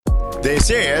This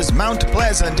is Mount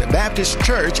Pleasant Baptist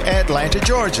Church, Atlanta,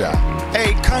 Georgia,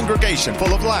 a congregation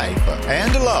full of life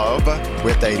and love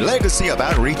with a legacy of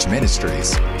outreach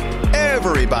ministries.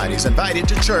 Everybody's invited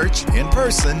to church in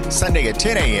person Sunday at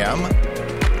 10 a.m.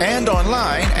 and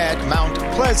online at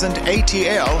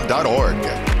mountpleasantatl.org.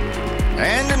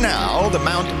 And now, the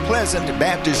Mount Pleasant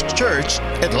Baptist Church,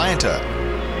 Atlanta.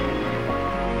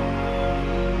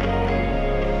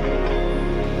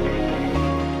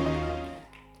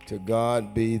 To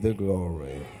God be the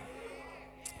glory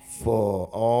for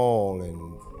all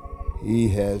and He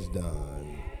has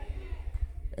done.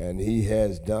 And He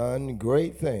has done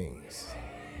great things.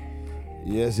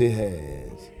 Yes, He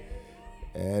has.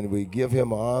 And we give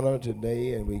Him honor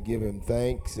today, and we give Him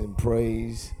thanks and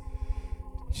praise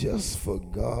just for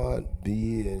God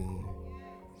being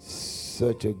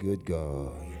such a good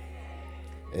God.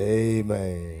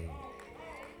 Amen.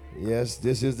 Yes,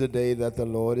 this is the day that the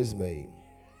Lord has made,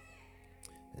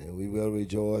 and we will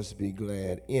rejoice, be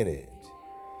glad in it.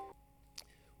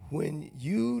 When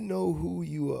you know who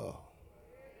you are,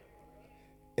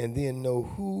 and then know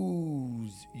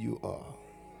whose you are,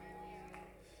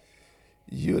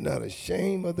 you're not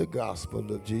ashamed of the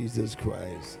gospel of Jesus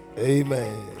Christ.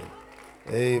 Amen.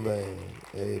 Amen.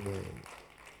 Amen.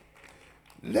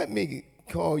 Let me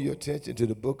call your attention to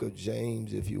the book of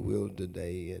James, if you will,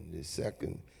 today, in the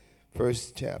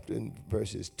first chapter,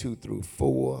 verses 2 through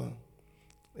 4.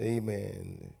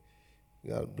 Amen.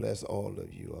 God bless all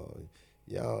of you all.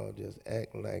 Y'all just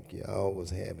act like y'all was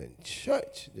having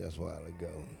church just a while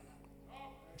ago.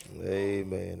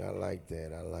 Amen. I like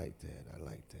that. I like that. I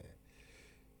like that.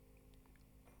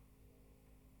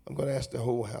 I'm going to ask the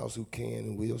whole house who can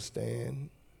and will stand,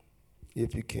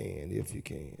 if you can, if you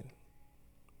can.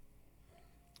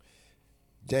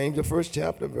 James, the first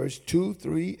chapter, verse 2,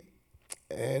 3,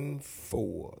 and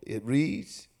 4. It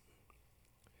reads,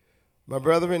 "My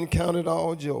brethren, count it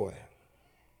all joy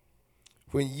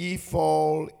when ye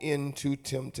fall into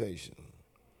temptation,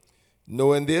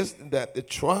 knowing this, that the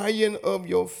trying of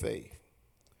your faith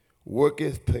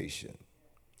worketh patience.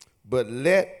 But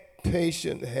let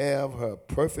patience have her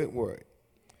perfect work,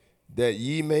 that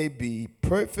ye may be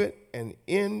perfect and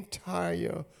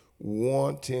entire,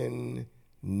 wanting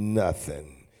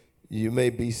nothing." You may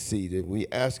be seated. We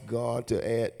ask God to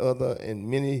add other and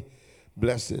many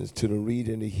blessings to the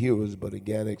reader and the hearers, but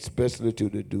again, especially to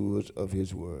the doers of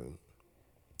His word.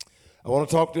 I want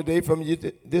to talk today from you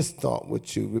this thought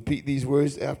with you. Repeat these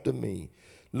words after me.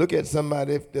 Look at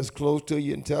somebody that's close to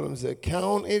you and tell them, say,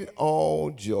 count it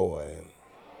all joy.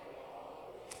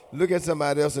 Look at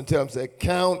somebody else and tell them, say,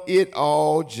 count it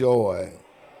all joy.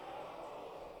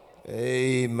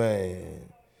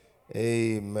 Amen.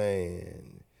 Amen.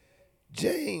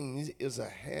 James is a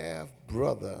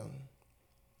half-brother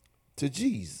to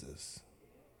Jesus.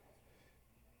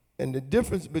 And the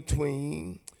difference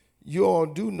between, you all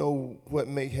do know what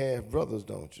make half-brothers,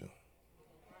 don't you?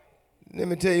 Let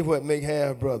me tell you what make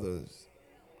half-brothers.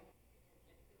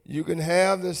 You can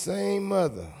have the same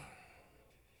mother,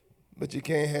 but you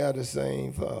can't have the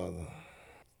same father.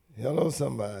 Hello,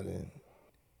 somebody.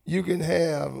 You can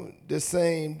have the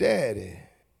same daddy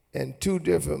and two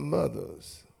different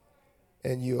mothers,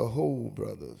 and you're whole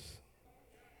brothers.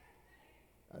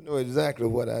 I know exactly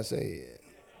what I said.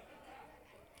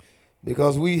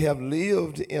 Because we have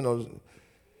lived in a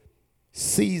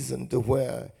season to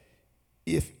where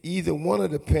if either one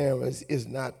of the parents is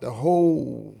not the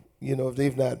whole, if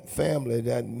they've not family,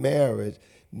 not marriage,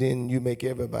 then you make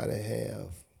everybody have.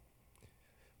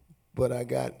 But I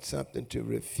got something to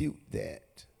refute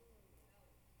that.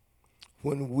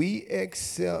 When we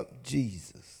accept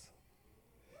Jesus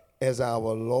as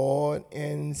our Lord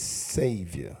and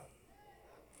Savior,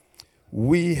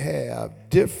 we have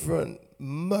different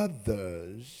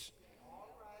mothers,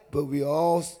 but we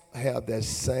all have that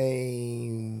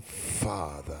same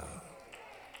Father.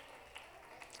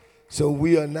 So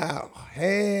we are not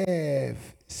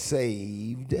half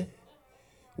saved.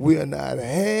 We are not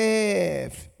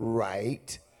half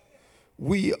right.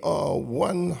 We are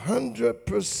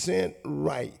 100%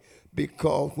 right,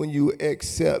 because when you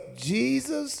accept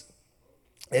Jesus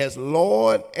as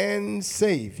Lord and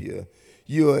Savior,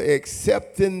 you're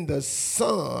accepting the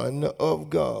Son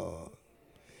of God.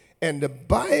 And the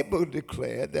Bible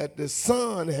declared that the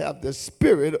Son have the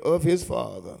Spirit of His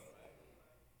Father.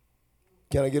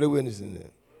 Can I get a witness in there?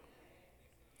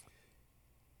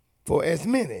 For as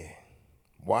many,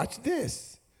 watch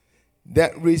this,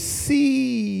 that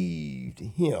received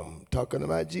Him, talking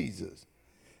about Jesus,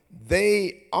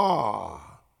 they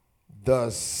are the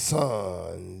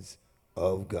sons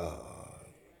of God.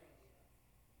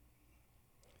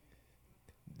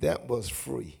 That was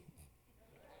free.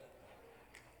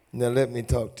 Now let me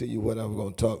talk to you what I'm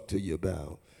going to talk to you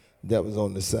about. That was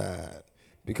on the side.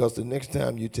 Because the next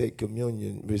time you take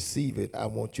communion, receive it, I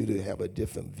want you to have a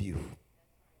different view.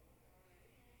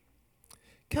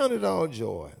 Count it all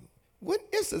joy.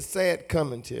 It's a sad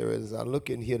commentary as I look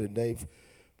in here today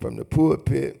from the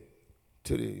pulpit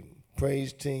to the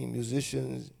praise team,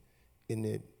 musicians in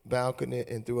the balcony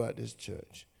and throughout this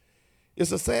church.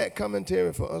 It's a sad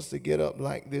commentary for us to get up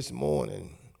like this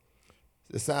morning.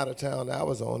 The side of town I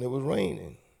was on, it was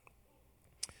raining.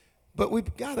 But we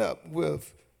got up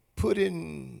with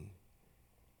putting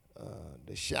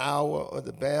the shower or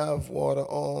the bath water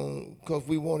on because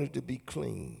we wanted to be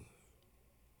clean.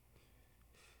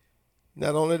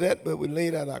 Not only that, but we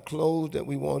laid out our clothes that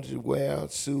we wanted to wear,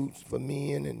 suits for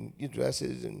men and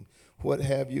dresses and what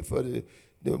have you for the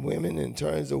women in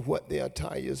terms of what their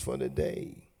attires for the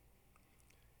day.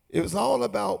 It was all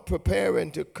about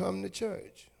preparing to come to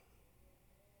church.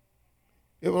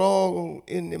 It was all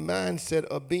in the mindset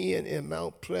of being in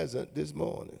Mount Pleasant this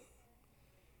morning.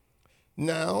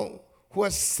 Now,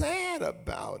 what's sad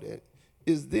about it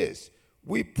is this.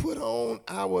 We put on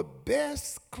our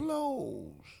best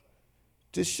clothes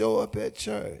to show up at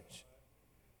church.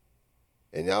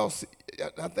 And y'all,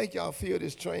 I think y'all feel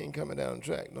this train coming down the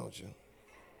track, don't you?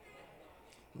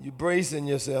 You're bracing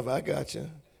yourself, I got you.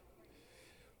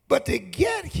 But to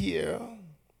get here,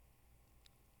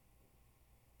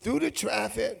 through the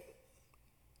traffic,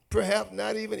 perhaps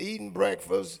not even eating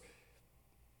breakfast,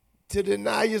 to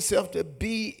deny yourself to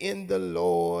be in the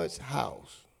Lord's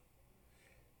house.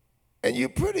 And you're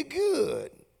pretty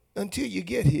good until you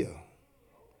get here.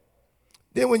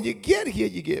 Then when you get here,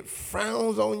 you get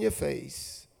frowns on your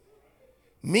face,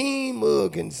 mean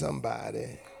mugging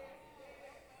somebody,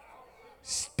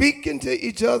 speaking to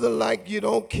each other like you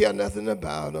don't care nothing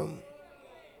about them.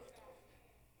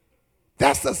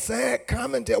 That's a sad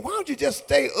commentary. Why don't you just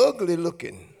stay ugly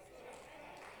looking?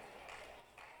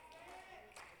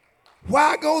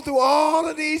 Why go through all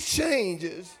of these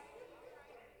changes?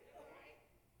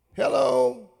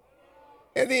 Hello?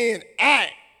 And then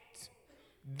act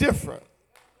different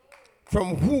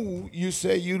from who you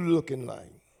say you looking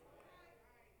like.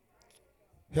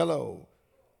 Hello.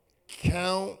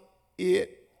 Count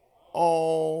it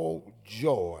all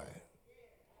joy.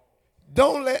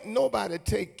 Don't let nobody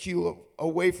take you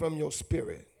away from your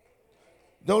spirit.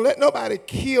 Don't let nobody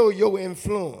kill your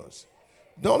influence.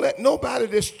 Don't let nobody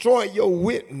destroy your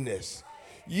witness.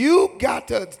 You got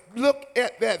to look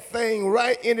at that thing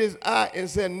right in his eye and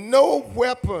say, no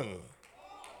weapon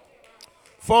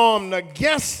formed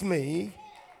against me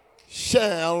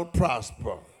shall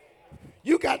prosper.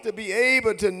 You got to be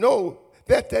able to know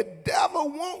that the devil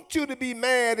wants you to be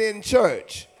mad in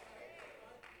church.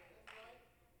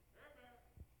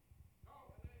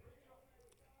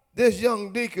 This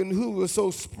young deacon who was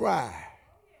so spry,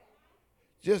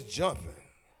 just jumping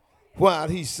while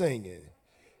he's singing.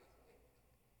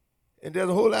 And there's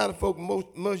a whole lot of folk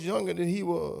much younger than he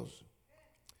was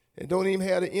and don't even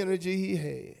have the energy he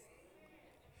had.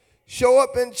 Show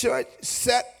up in church,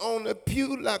 sat on the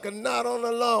pew like a knot on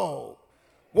a log.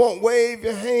 Won't wave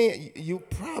your hand. You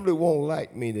probably won't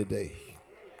like me today.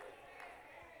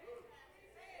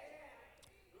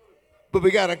 But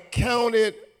we got to count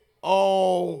it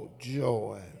all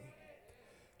joy.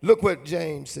 Look what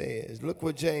James says. Look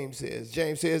what James says.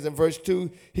 James says in verse 2,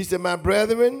 he said, my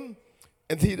brethren,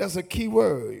 and see, that's a key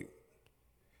word.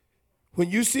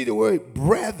 When you see the word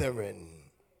brethren,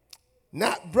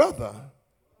 not brother,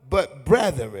 but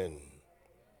brethren,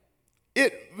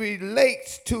 it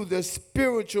relates to the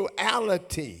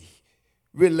spirituality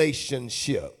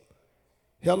relationship.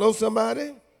 Hello,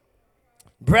 somebody?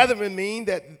 Brethren mean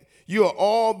that you are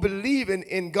all believing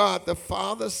in God the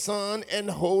Father, Son, and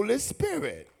Holy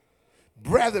Spirit.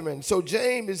 Brethren. So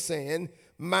James is saying,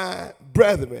 my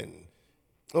brethren.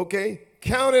 Okay?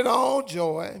 Count it all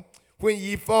joy when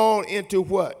ye fall into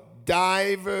what?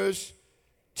 Diverse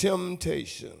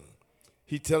temptation.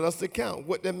 He tell us to count.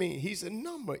 What that mean? He said,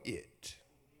 number it.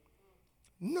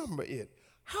 Number it.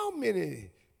 How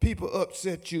many people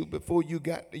upset you before you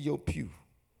got to your pew?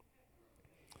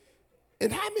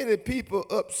 And how many people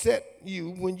upset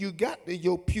you when you got to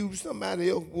your pew, somebody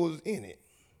else was in it?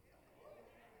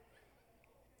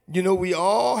 You know, we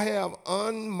all have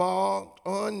unmarked,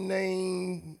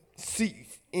 unnamed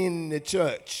seats in the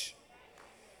church.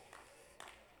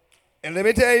 And let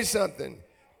me tell you something.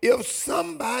 If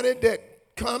somebody that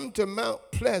come to Mount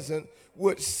Pleasant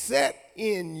would sit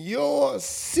in your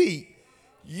seat,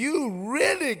 you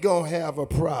really gonna have a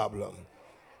problem.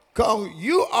 Because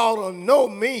you ought to know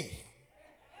me.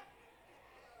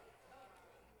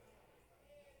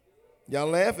 Y'all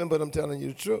laughing, but I'm telling you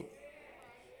the truth.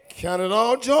 Count it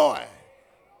all joy.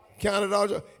 Count it all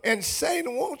joy. And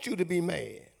Satan wants you to be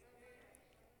mad.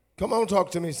 Come on, talk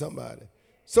to me, somebody.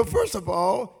 So first of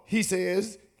all, he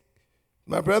says,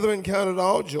 my brethren, count it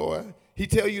all joy. He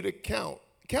tell you to count.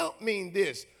 Count means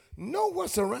this. Know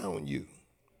what's around you.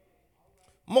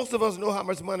 Most of us know how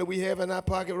much money we have in our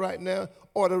pocket right now,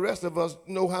 or the rest of us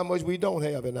know how much we don't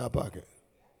have in our pocket.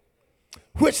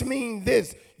 Which means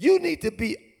this. You need to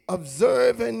be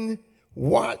observing,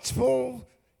 watchful,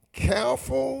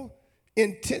 careful,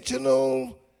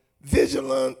 intentional,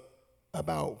 vigilant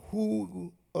about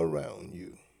who around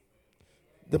you.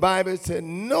 The Bible said,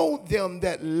 know them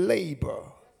that labor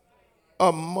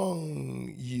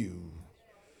among you.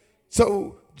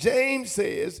 So James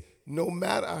says, no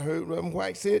matter, I heard Reverend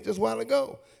White say it just a while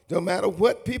ago, no matter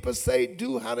what people say,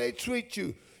 do how they treat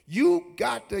you, you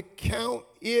got to count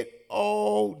it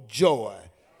all joy.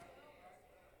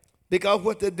 Because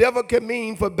what the devil can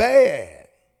mean for bad,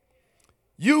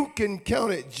 you can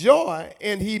count it joy,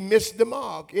 and he missed the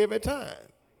mark every time.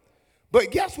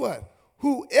 But guess what?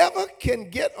 Whoever can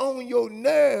get on your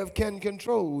nerve can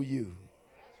control you.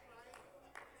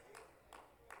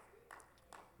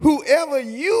 Whoever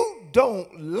you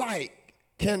don't like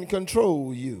can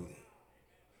control you.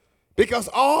 Because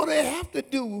all they have to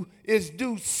do is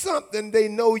do something they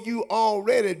know you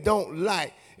already don't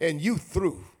like, and you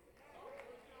through.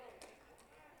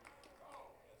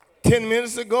 10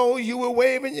 minutes ago, you were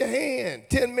waving your hand.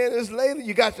 10 minutes later,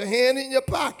 you got your hand in your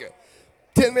pocket.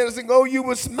 10 minutes ago, you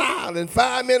were smiling.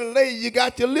 5 minutes later, you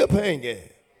got your lip hanging.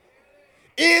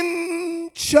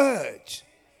 In church.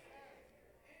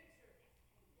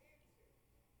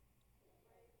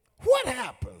 What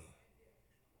happened?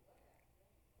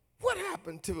 What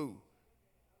happened to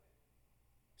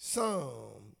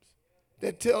Psalms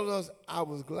that tell us I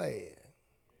was glad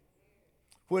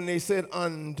when they said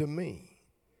unto me,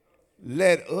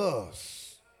 let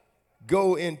us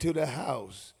go into the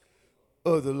house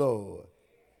of the Lord?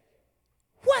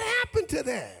 What happened to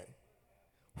that?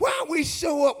 Why we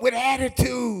show up with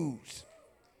attitudes?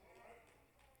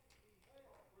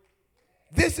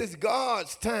 This is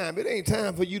God's time. It ain't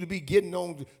time for you to be getting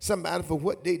on somebody for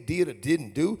what they did or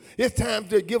didn't do. It's time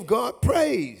to give God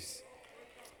praise.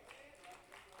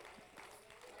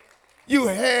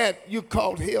 You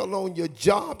caught hell on your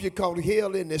job. You caught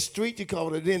hell in the street. You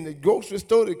caught it in the grocery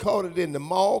store. You caught it in the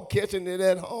mall, catching it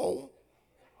at home.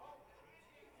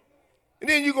 And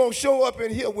then you're going to show up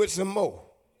in here with some more.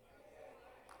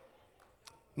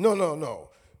 No.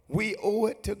 We owe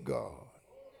it to God.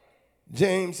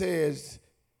 James says,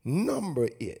 number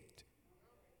it.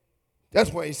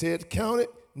 That's why he says, count it,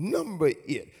 number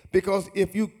it. Because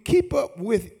if you keep up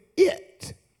with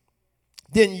it,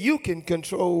 then you can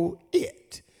control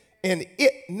it, and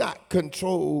it not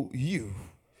control you.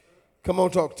 Come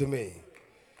on, talk to me.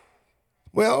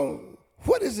 Well,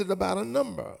 what is it about a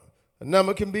number? A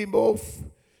number can be both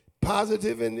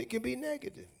positive and it can be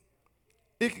negative.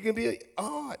 It can be an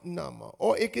odd number,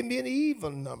 or it can be an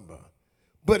even number.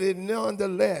 But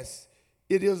nonetheless,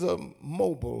 it is a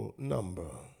mobile number.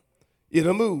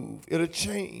 It'll move. It'll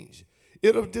change.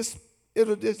 It'll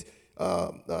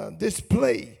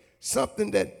display something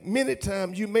that many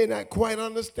times you may not quite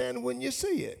understand when you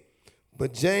see it.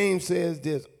 But James says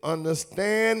this,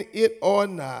 understand it or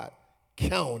not,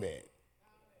 count it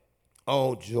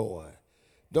all joy.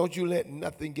 Don't you let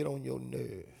nothing get on your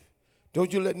nerve.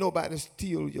 Don't you let nobody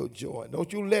steal your joy.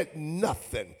 Don't you let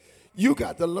nothing. You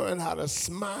got to learn how to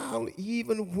smile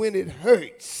even when it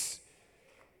hurts,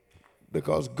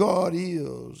 because God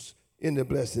is in the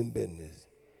blessing business.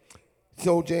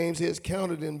 So James says,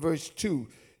 count it in verse 2.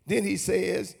 Then he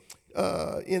says,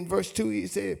 in verse 2, he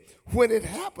said, when it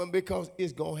happened, because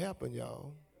it's going to happen,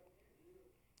 y'all.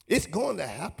 It's going to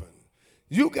happen.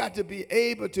 You got to be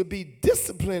able to be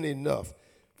disciplined enough,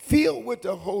 filled with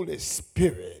the Holy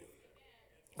Spirit.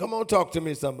 Come on, talk to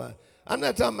me, somebody. I'm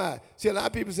not talking about, see, a lot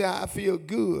of people say, I feel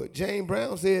good. James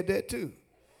Brown said that too.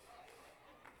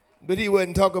 But he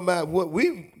wasn't talking about what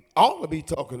we ought to be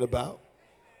talking about.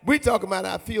 We're talking about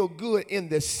I feel good in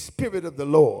the Spirit of the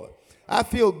Lord. I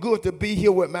feel good to be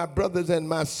here with my brothers and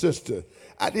my sister.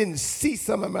 I didn't see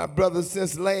some of my brothers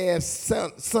since last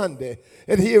Sunday,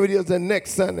 and here it is the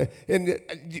next Sunday. And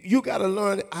you got to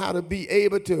learn how to be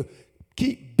able to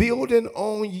keep building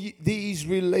on these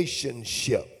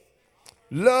relationships.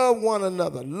 Love one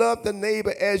another. Love the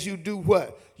neighbor as you do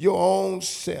what? Your own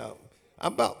self.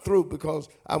 I'm about through, because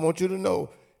I want you to know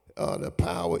the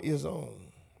power is on.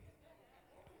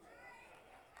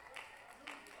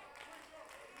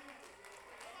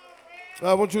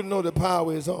 I want you to know the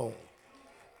power is on.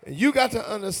 And you got to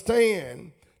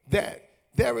understand that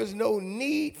there is no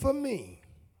need for me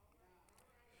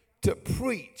to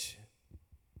preach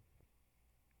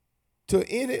to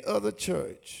any other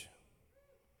church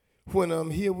when I'm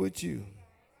here with you.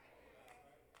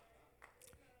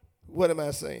 What am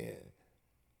I saying?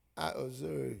 I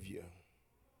observe you.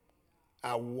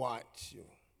 I watch you.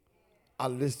 I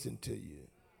listen to you.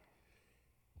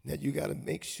 Now you got to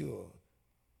make sure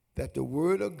that the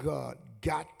Word of God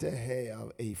got to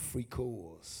have a free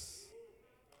course.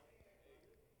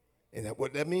 And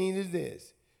what that means is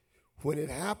this. When it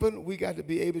happened, we got to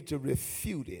be able to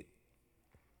refute it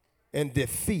and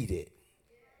defeat it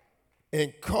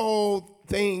and call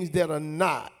things that are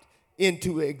not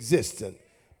into existence,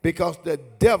 because the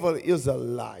devil is a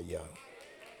liar.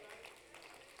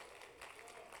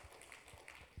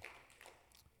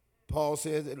 Paul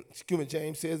says,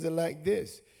 James says it like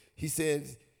this. He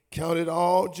says, count it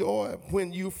all joy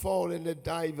when you fall into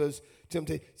divers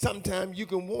temptations. Sometimes you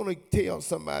can want to tell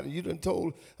somebody, you done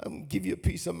told, I'm going to give you a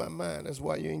piece of my mind. That's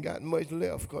why you ain't got much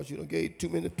left, because you done gave too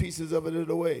many pieces of it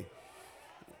away.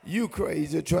 You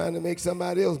crazy trying to make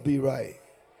somebody else be right.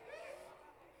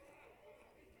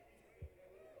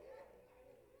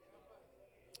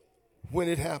 When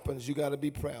it happens, you got to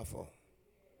be prayerful.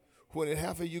 When it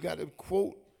happens, you got to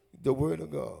quote the Word of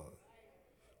God.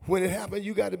 When it happens,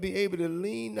 you got to be able to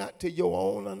lean not to your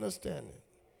own understanding,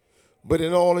 but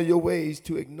in all of your ways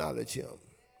to acknowledge Him.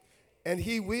 And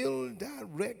He will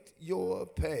direct your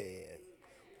path.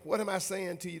 What am I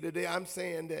saying to you today? I'm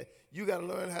saying that you got to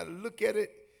learn how to look at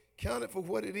it, count it for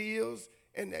what it is,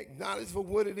 and acknowledge for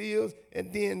what it is,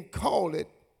 and then call it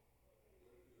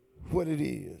what it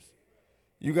is.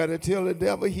 You got to tell the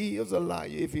devil he is a liar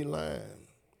if he's lying.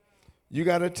 You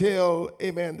got to tell,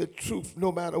 amen, the truth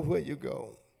no matter where you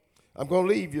go. I'm going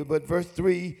to leave you, but verse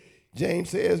 3,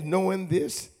 James says, knowing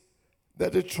this,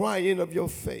 that the trying of your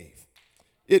faith,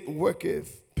 it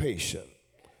worketh patience.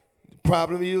 The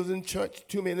problem is in church,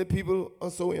 too many people are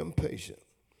so impatient.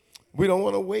 We don't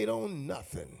want to wait on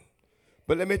nothing.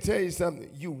 But let me tell you something.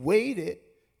 You waited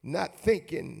not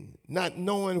thinking, not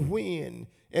knowing when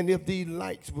and if these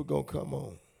lights were going to come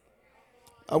on.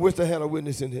 I wish I had a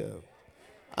witness in here.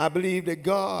 I believe that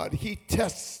God, He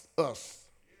tests us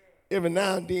every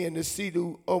now and then to see,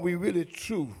 are we really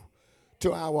true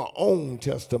to our own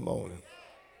testimony?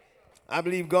 I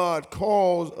believe God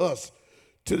calls us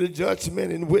to the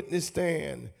judgment and witness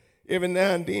stand every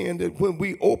now and then, that when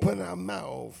we open our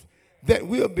mouth, that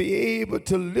we'll be able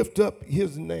to lift up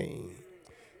His name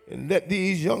and let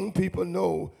these young people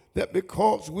know that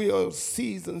because we are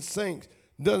seasoned saints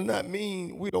does not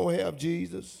mean we don't have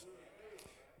Jesus.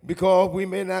 Because we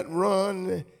may not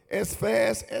run as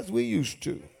fast as we used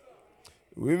to.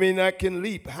 We may not can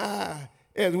leap high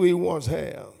as we once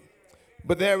have.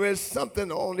 But there is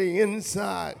something on the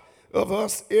inside of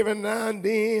us every now and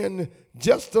then,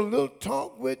 just a little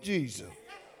talk with Jesus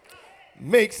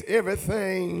makes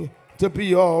everything to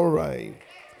be all right.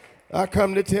 I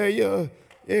come to tell you,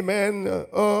 amen,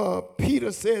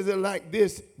 Peter says it like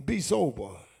this, be sober.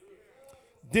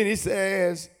 Then he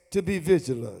says to be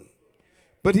vigilant.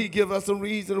 But he gives us a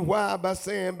reason why by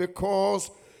saying, because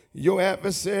your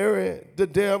adversary, the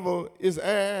devil, is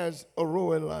as a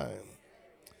roaring lion.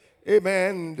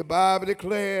 Amen. The Bible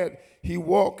declared he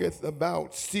walketh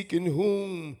about seeking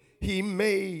whom he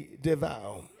may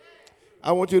devour.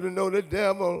 I want you to know the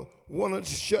devil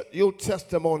wants to shut your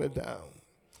testimony down.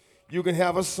 You can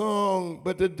have a song,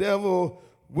 but the devil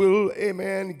will,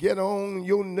 amen, get on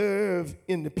your nerve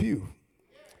in the pew.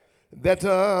 That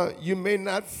you may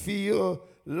not feel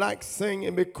like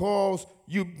singing because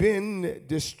you've been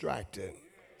distracted.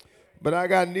 But I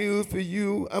got news for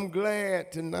you. I'm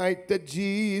glad tonight that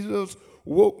Jesus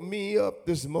woke me up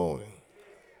this morning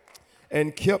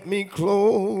and kept me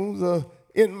close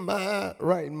in my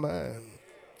right mind.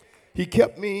 He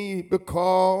kept me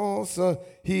because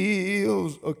He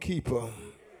is a keeper.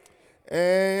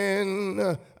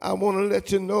 And I want to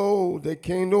let you know that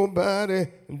can't nobody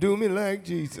do me like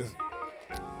Jesus.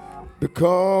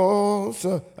 Because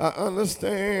I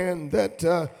understand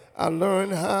that I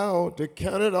learned how to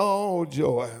count it all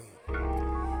joy.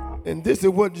 And this is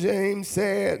what James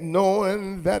said,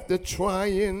 knowing that the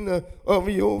trying of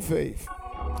your faith,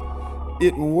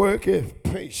 it worketh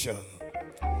patience.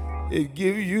 It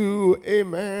gives you,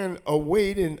 amen, a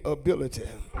waiting ability.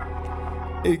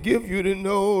 It gives you to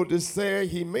know to say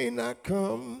He may not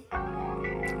come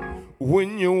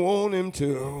when you want Him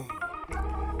to,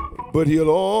 but He'll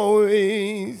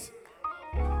always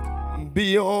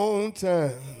be on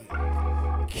time.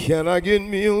 Can I get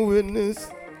me a witness?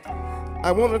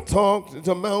 I want to talk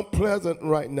to Mount Pleasant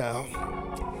right now.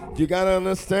 You got to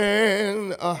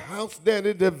understand, a house that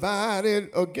is divided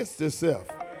against itself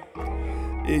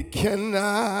it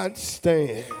cannot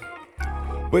stand.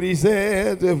 But he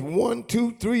says, if 1,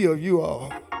 2, 3 of you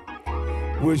all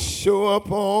will show up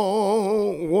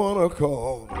on one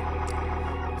accord,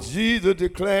 Jesus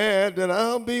declared that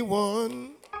I'll be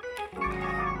one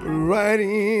right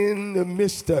in the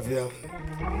midst of him.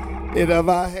 And if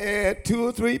I had 2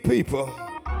 or 3 people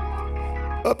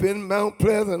up in Mount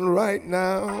Pleasant right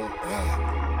now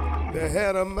that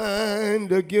had a mind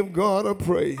to give God a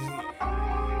praise,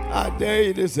 I dare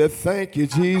you to say, thank you,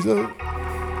 Jesus,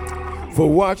 for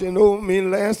watching over me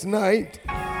last night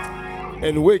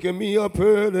and waking me up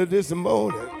early this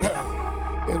morning.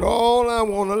 And all I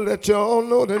want to let y'all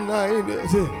know tonight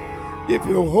is if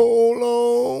you hold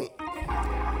on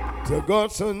to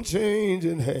God's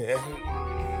unchanging hand,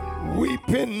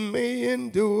 weeping may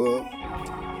endure,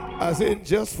 I said,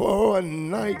 just for a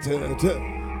night.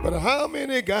 But how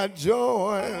many got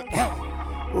joy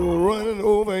running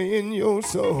over in your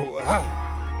soul?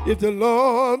 If the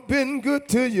Lord been good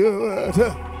to you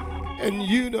and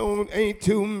you ain't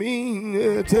too mean,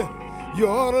 you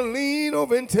ought to lean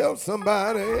over and tell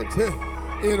somebody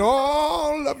in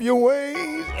all of your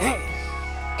ways,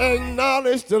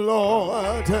 acknowledge the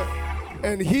Lord,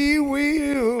 and he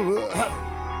will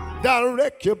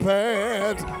direct your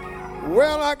path.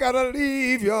 Well, I gotta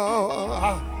leave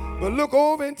y'all, but look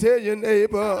over and tell your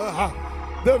neighbor,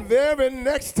 the very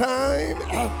next time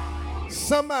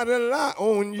somebody lie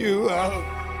on you,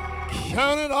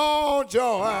 count it all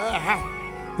joy.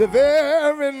 The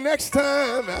very next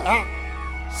time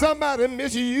somebody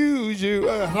misuse you,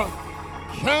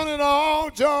 count it all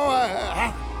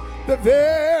joy. The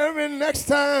very next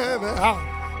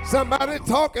time somebody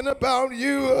talking about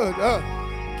you,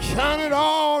 count it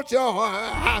all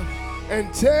joy.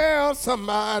 And tell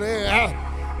somebody,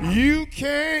 you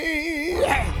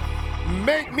can't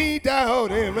make me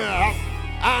doubt him.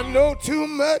 I know too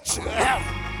much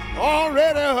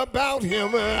already about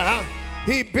him.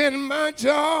 He been my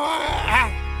joy.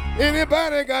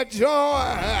 Anybody got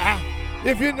joy?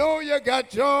 If you know you got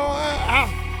joy,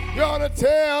 you ought to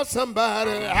tell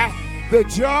somebody the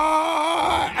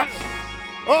joy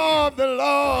of the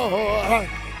Lord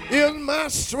is my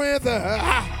strength.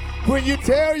 When you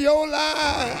tell your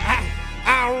lie,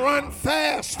 I run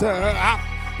faster.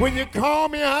 When you call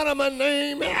me out of my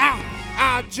name,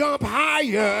 I jump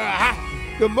higher.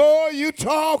 The more you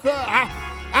talk,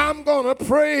 I'm gonna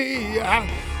pray.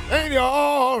 Ain't you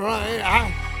all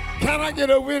right? Can I get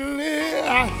a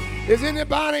witness? Is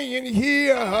anybody in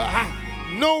here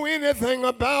know anything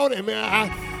about him?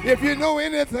 If you know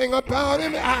anything about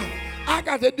him, I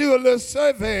got to do a little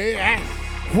survey.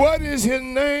 What is his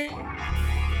name?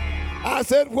 I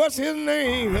said, what's his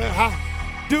name?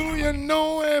 Do you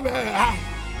know him?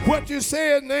 What you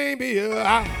say his name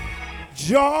is?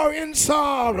 Joy and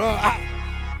sorrow,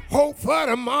 hope for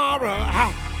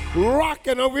tomorrow,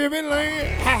 rocking a weary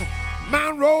land,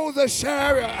 my rose of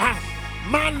Sharon,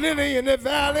 my lily in the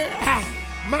valley,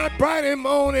 my bright and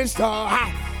morning star.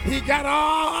 He got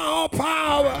all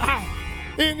power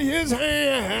in his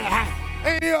hand.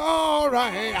 Ain't he all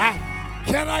right?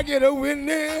 Can I get a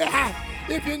witness?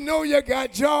 If you know you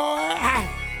got joy,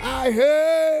 I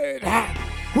heard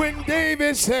when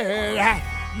David said,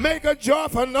 make a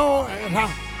joyful noise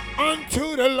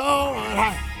unto the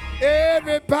Lord.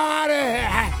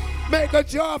 Everybody, make a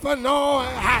joyful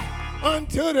noise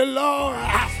unto the Lord.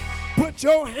 Put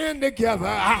your hand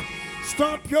together,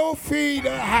 stomp your feet,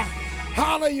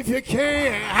 holler if you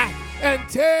can, and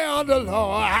tell the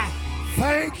Lord,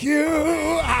 thank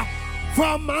you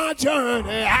for my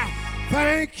journey.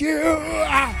 Thank you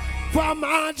for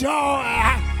my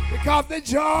joy, because the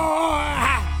joy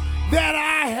that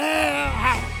I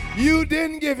have, you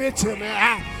didn't give it to me.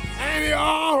 Ain't it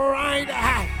all right?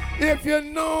 If you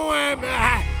know him,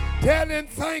 tell him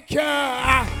thank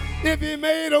you. If he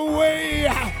made a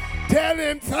way, tell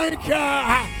him thank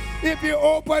you. If you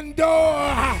open door,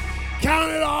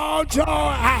 count it all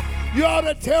joy. You ought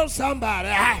to tell somebody,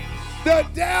 the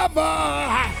devil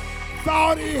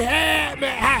thought he had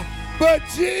me, but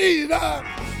Jesus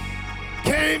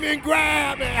came and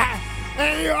grabbed me.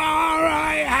 And you're all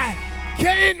right.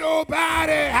 Can't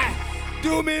nobody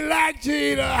do me like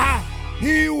Jesus.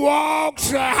 He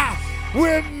walks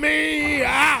with me.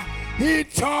 He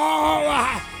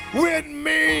talks with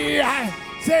me.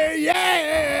 Say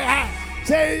yeah.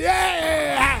 Say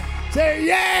yeah. Say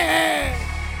yeah.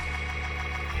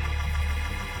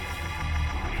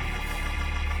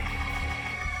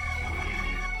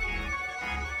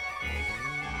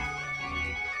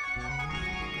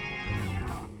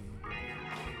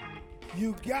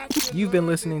 You've been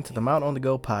listening to the Mount on the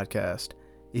Go podcast.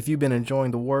 If you've been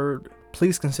enjoying the word,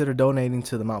 please consider donating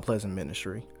to the Mount Pleasant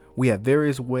Ministry. We have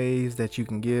various ways that you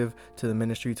can give to the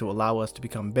ministry to allow us to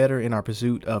become better in our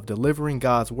pursuit of delivering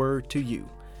God's word to you.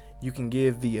 You can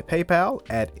give via PayPal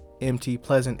at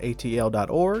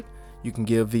mtpleasantatl.org. You can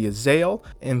give via Zelle,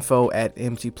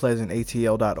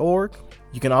 info@mtpleasantatl.org.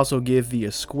 You can also give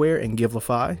via Square and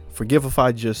Givelify. For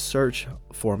Givelify, just search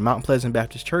for Mount Pleasant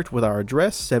Baptist Church with our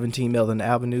address, 17 Melton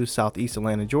Avenue, Southeast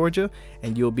Atlanta, Georgia,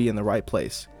 and you'll be in the right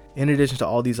place. In addition to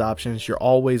all these options, you're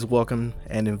always welcome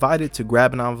and invited to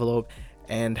grab an envelope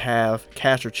and have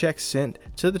cash or checks sent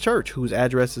to the church, whose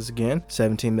address is again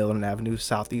 17 Melton Avenue,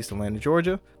 Southeast Atlanta,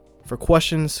 Georgia. For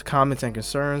questions, comments, and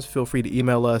concerns, feel free to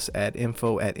email us at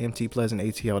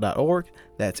info@mtpleasantatl.org.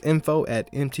 That's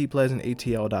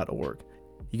info@mtpleasantatl.org.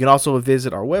 You can also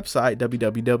visit our website,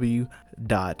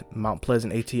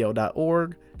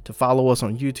 www.mountpleasantatl.org, to follow us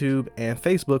on YouTube and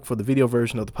Facebook for the video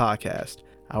version of the podcast.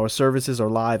 Our services are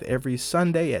live every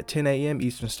Sunday at 10 a.m.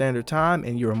 Eastern Standard Time,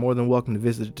 and you are more than welcome to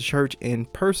visit the church in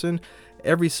person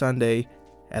every Sunday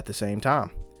at the same time.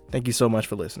 Thank you so much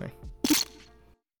for listening.